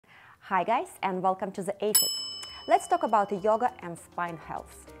Hi guys, and welcome to the AFIT. Let's talk about yoga and spine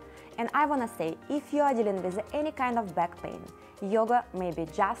health. And I wanna say, if you are dealing with any kind of back pain, yoga may be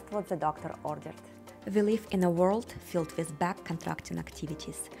just what the doctor ordered. We live in a world filled with back contracting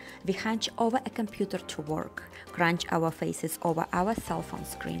activities. We hunch over a computer to work, crunch our faces over our cell phone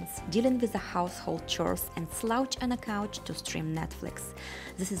screens, dealing with the household chores and slouch on a couch to stream Netflix.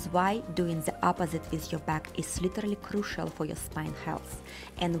 This is why doing the opposite with your back is literally crucial for your spine health,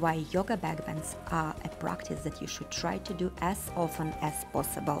 and why yoga backbends are a practice that you should try to do as often as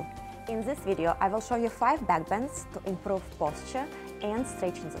possible. In this video, I will show you 5 backbends to improve posture and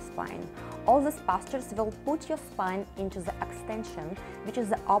stretching the spine. All these postures will put your spine into the extension, which is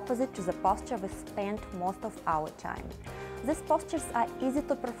the opposite to the posture we spend most of our time. These postures are easy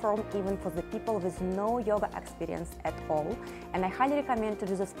to perform even for the people with no yoga experience at all, and I highly recommend to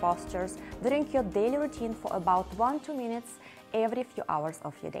do these postures during your daily routine for about 1-2 minutes every few hours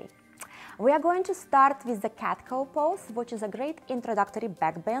of your day. We are going to start with the cat-cow pose, which is a great introductory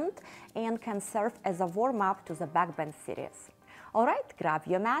backbend and can serve as a warm-up to the backbend series. Alright, grab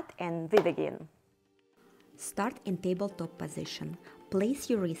your mat and we begin. Start in tabletop position. Place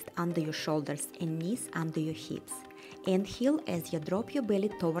your wrist under your shoulders and knees under your hips. Inhale as you drop your belly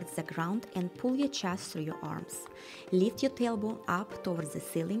towards the ground and pull your chest through your arms. Lift your tailbone up towards the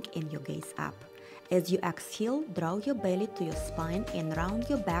ceiling and your gaze up. As you exhale, draw your belly to your spine and round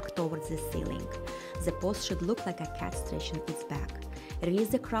your back towards the ceiling. The pose should look like a cat stretching its back. Release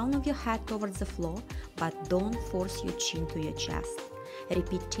the crown of your head towards the floor, but don't force your chin to your chest.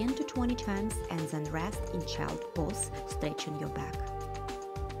 Repeat 10 to 20 times and then rest in child pose, stretching your back.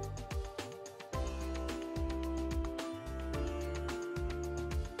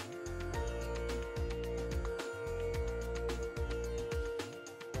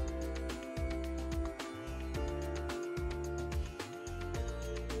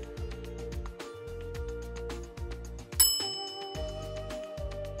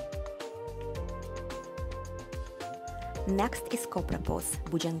 Next is Cobra pose,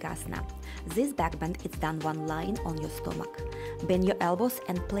 Bhujangasana. This backbend is done one lying on your stomach. Bend your elbows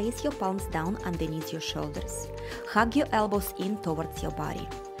and place your palms down underneath your shoulders. Hug your elbows in towards your body.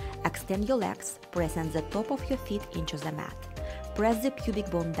 Extend your legs, pressing the top of your feet into the mat. Press the pubic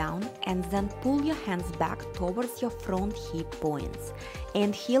bone down and then pull your hands back towards your front hip points.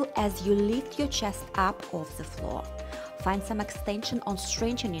 Inhale as you lift your chest up off the floor. Find some extension on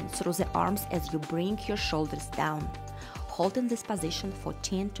strengthening through the arms as you bring your shoulders down. Hold in this position for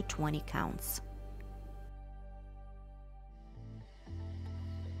 10 to 20 counts.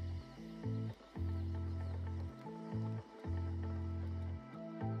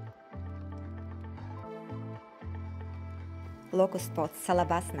 Locust pose,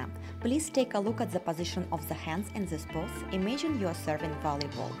 Salabhasana. Please take a look at the position of the hands in this pose. Imagine you are serving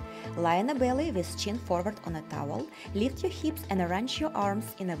volleyball. Lie on a belly with chin forward on a towel. Lift your hips and arrange your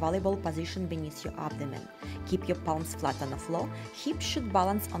arms in a volleyball position beneath your abdomen. Keep your palms flat on the floor. Hips should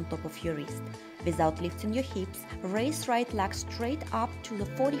balance on top of your wrist. Without lifting your hips, raise right leg straight up to the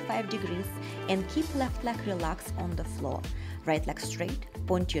 45 degrees and keep left leg relaxed on the floor. Right leg straight,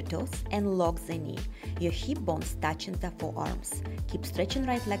 point your toes and lock the knee. Your hip bones touching the forearms. Keep stretching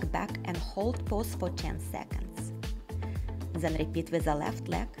right leg back and hold pose for 10 seconds. Then repeat with the left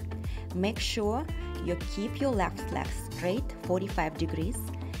leg. Make sure you keep your left leg straight 45 degrees.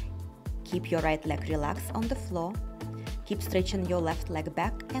 Keep your right leg relaxed on the floor. Keep stretching your left leg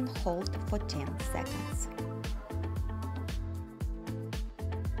back and hold for 10 seconds.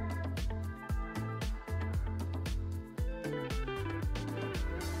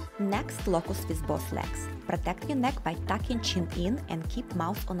 Next, locust with both legs. Protect your neck by tucking chin in and keep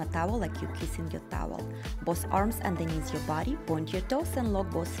mouth on a towel like you're kissing your towel. Both arms underneath your body, point your toes and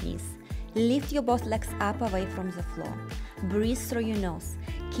lock both knees. Lift your both legs up away from the floor. Breathe through your nose.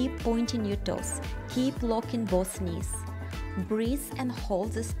 Keep pointing your toes. Keep locking both knees. Breathe and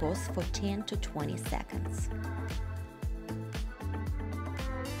hold this pose for 10 to 20 seconds.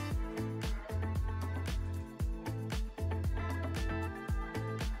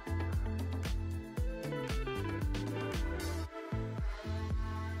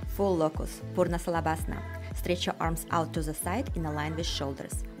 Full locust, Purna Salabhasana. Stretch your arms out to the side in a line with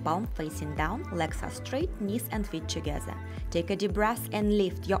shoulders. Palm facing down, legs are straight, knees and feet together. Take a deep breath and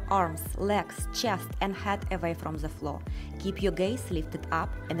lift your arms, legs, chest and head away from the floor. Keep your gaze lifted up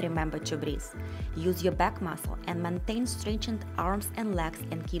and remember to breathe. Use your back muscle and maintain straightened arms and legs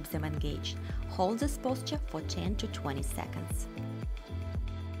and keep them engaged. Hold this posture for 10 to 20 seconds.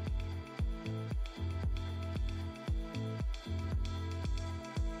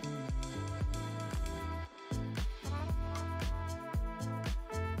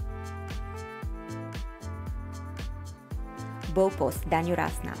 Bow pose,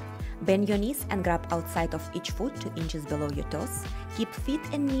 Dhanurasana. Bend your knees and grab outside of each foot 2 inches below your toes. Keep feet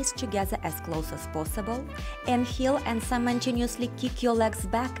and knees together as close as possible. Inhale and simultaneously kick your legs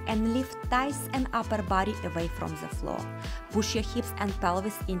back and lift thighs and upper body away from the floor. Push your hips and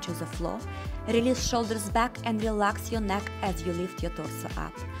pelvis into the floor. Release shoulders back and relax your neck as you lift your torso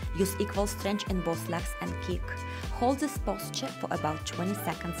up. Use equal strength in both legs and kick. Hold this posture for about 20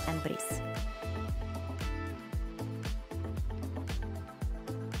 seconds and breathe.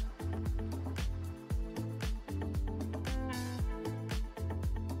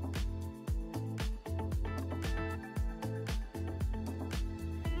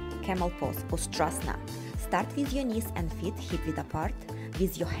 Camel pose, Ustrasana. Start with your knees and feet hip-width apart,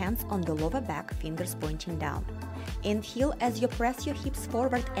 with your hands on the lower back, fingers pointing down. Inhale as you press your hips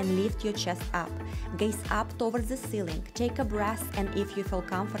forward and lift your chest up. Gaze up towards the ceiling. Take a breath, and if you feel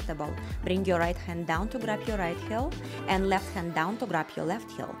comfortable, bring your right hand down to grab your right heel and left hand down to grab your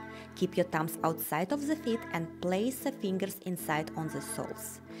left heel. Keep your thumbs outside of the feet and place the fingers inside on the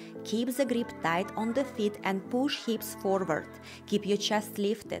soles. Keep the grip tight on the feet and push hips forward. Keep your chest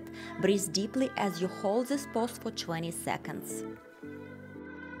lifted. Breathe deeply as you hold this pose for 20 seconds.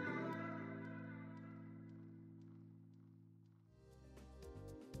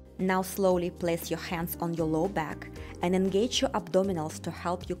 Now slowly place your hands on your low back and engage your abdominals to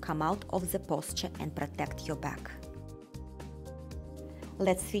help you come out of the posture and protect your back.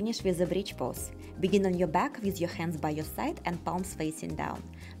 Let's finish with the bridge pose. Begin on your back with your hands by your side and palms facing down.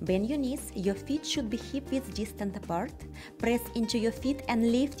 Bend your knees, your feet should be hip-width distant apart. Press into your feet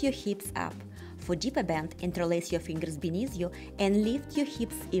and lift your hips up. For deeper bend, interlace your fingers beneath you and lift your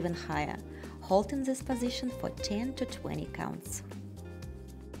hips even higher. Hold in this position for 10 to 20 counts.